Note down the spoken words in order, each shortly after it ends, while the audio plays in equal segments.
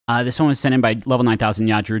This one was sent in by level 9000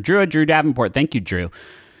 Yadru Drew Davenport. Thank you, Drew.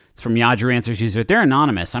 It's from Yadru Answers User. They're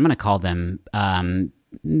anonymous. I'm going to call them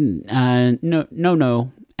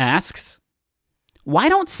no asks, why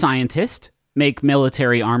don't scientists make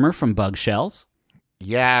military armor from bug shells?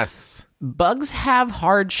 Yes. Bugs have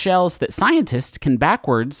hard shells that scientists can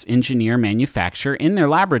backwards engineer manufacture in their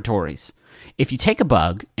laboratories. If you take a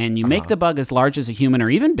bug and you make the bug as large as a human or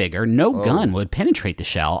even bigger, no gun would penetrate the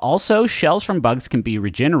shell. Also, shells from bugs can be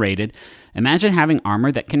regenerated. Imagine having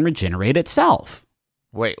armor that can regenerate itself.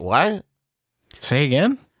 Wait, what? Say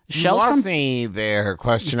again? Shells there,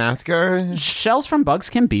 question asker. Shells from bugs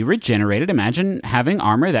can be regenerated. Imagine having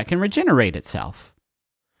armor that can regenerate itself.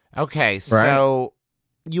 Okay, so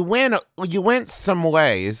you went some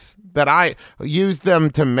ways, but I used them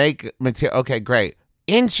to make material. Okay, great.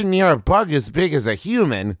 Engineer a bug as big as a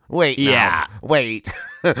human. Wait, yeah. No. Wait.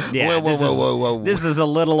 Yeah, whoa. This is a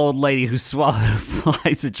little old lady who swallowed a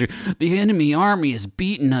fly. The enemy army is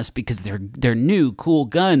beating us because their new cool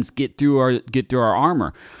guns get through our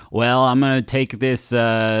armor. Well, I'm gonna take this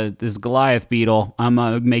Goliath beetle. I'm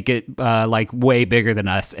gonna make it like way bigger than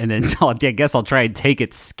us, and then I guess I'll try and take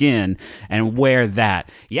its skin and wear that.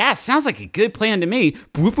 Yeah, sounds like a good plan to me.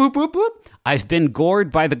 Boop boop boop boop. I've been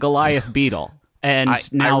gored by the Goliath beetle. And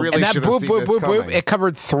now I really should have seen this coming. It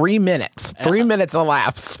covered 3 minutes. 3 minutes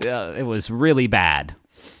elapsed. It was really bad.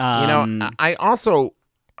 I don't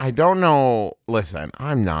know. Listen,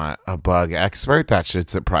 I'm not a bug expert. That should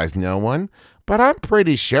surprise no one. But I'm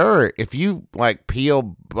pretty sure if you like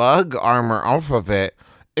peel bug armor off of it,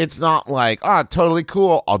 it's not like, totally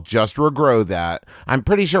cool. I'll just regrow that. I'm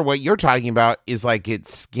pretty sure what you're talking about is like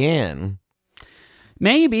its skin.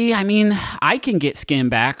 Maybe. I mean, I can get skin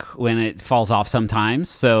back when it falls off sometimes,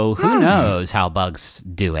 so who knows how bugs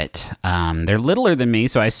do it. They're littler than me,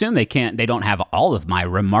 so I assume they don't have all of my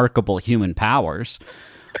remarkable human powers.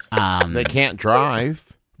 They can't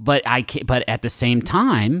drive. But at the same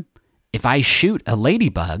time, if I shoot a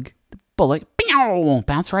ladybug, the bullet won't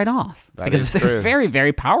bounce right off. Because they're very,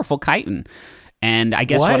 very powerful chitin. And I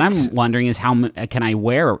guess what I'm wondering is how can I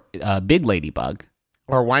wear a big ladybug?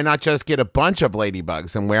 Or why not just get a bunch of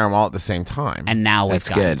ladybugs and wear them all at the same time? And now we've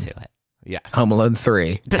gotten to it. Yes. Home Alone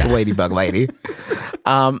 3, the Ladybug Lady. Hey,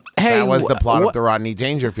 that was the plot of the Rodney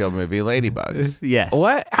Dangerfield movie, Ladybugs. Yes.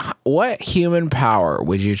 What human power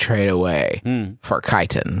would you trade away for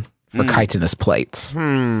chitin, for chitinous plates?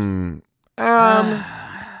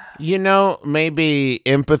 Maybe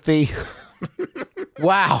empathy.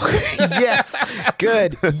 Wow. Yes.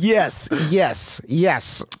 Good. Yes.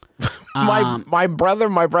 My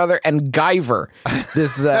brother, and Guyver.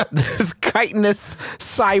 This chitinous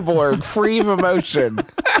cyborg, free of emotion.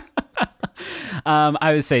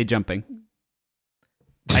 I would say jumping.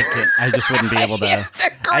 I just wouldn't be able to. It's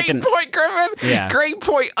a great point, Griffin. Yeah. Great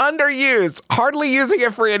point. Underused. Hardly using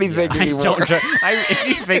it for anything anymore. If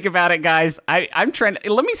you think about it, guys, I'm trying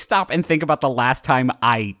to. Let me stop and think about the last time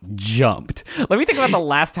I jumped. Let me think about the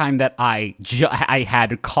last time that I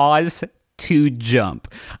had cause to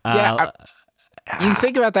jump. You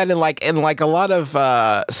think about that in like a lot of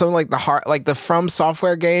some like the From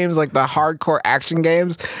Software games, like the hardcore action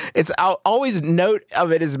games. It's always note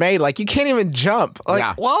of it is made like you can't even jump.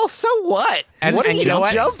 Like, well, so what? And you know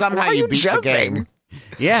what? Somehow you beat the game.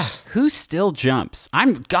 Yeah, who still jumps?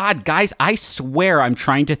 Guys, I swear I'm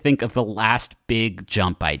trying to think of the last big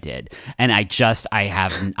jump I did, and I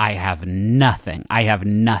have nothing. I have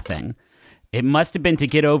nothing. It must have been to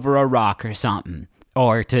get over a rock or something,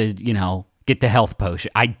 or to get the health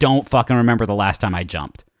potion. I don't fucking remember the last time I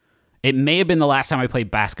jumped. It may have been the last time I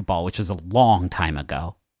played basketball, which was a long time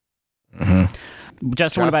ago.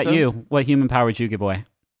 Justin, what about you? What human power would you give away?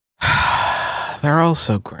 They're all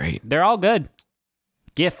so great. They're all good.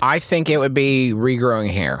 Gifts. I think it would be regrowing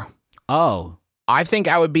hair. Oh. I think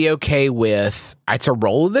I would be okay with, it's a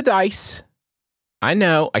roll of the dice. I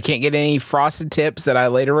know. I can't get any frosted tips that I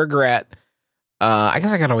later regret. I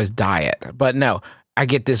guess I could always dye it. But no, I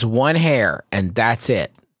get this one hair, and that's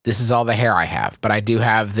it. This is all the hair I have. But I do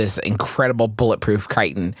have this incredible bulletproof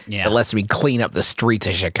chitin that lets me clean up the streets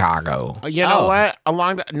of Chicago. You know what?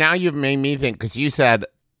 Now you've made me think, because you said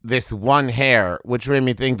this one hair, which made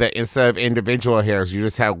me think that instead of individual hairs, you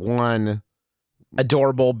just have one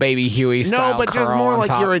adorable baby Huey style. No, but just more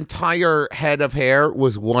like your entire head of hair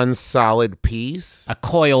was one solid piece. A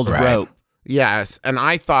coiled rope. Yes, and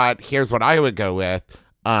I thought, here's what I would go with.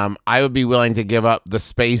 I would be willing to give up the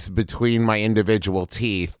space between my individual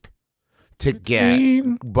teeth to get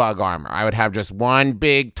bug armor. I would have just one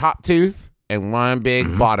big top tooth and one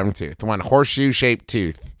big bottom tooth, one horseshoe-shaped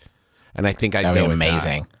tooth. And I think I'd go with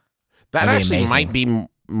amazing. That actually might be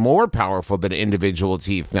more powerful than individual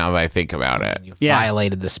teeth now that I think about it. You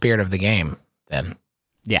violated the spirit of the game then.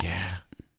 Yeah.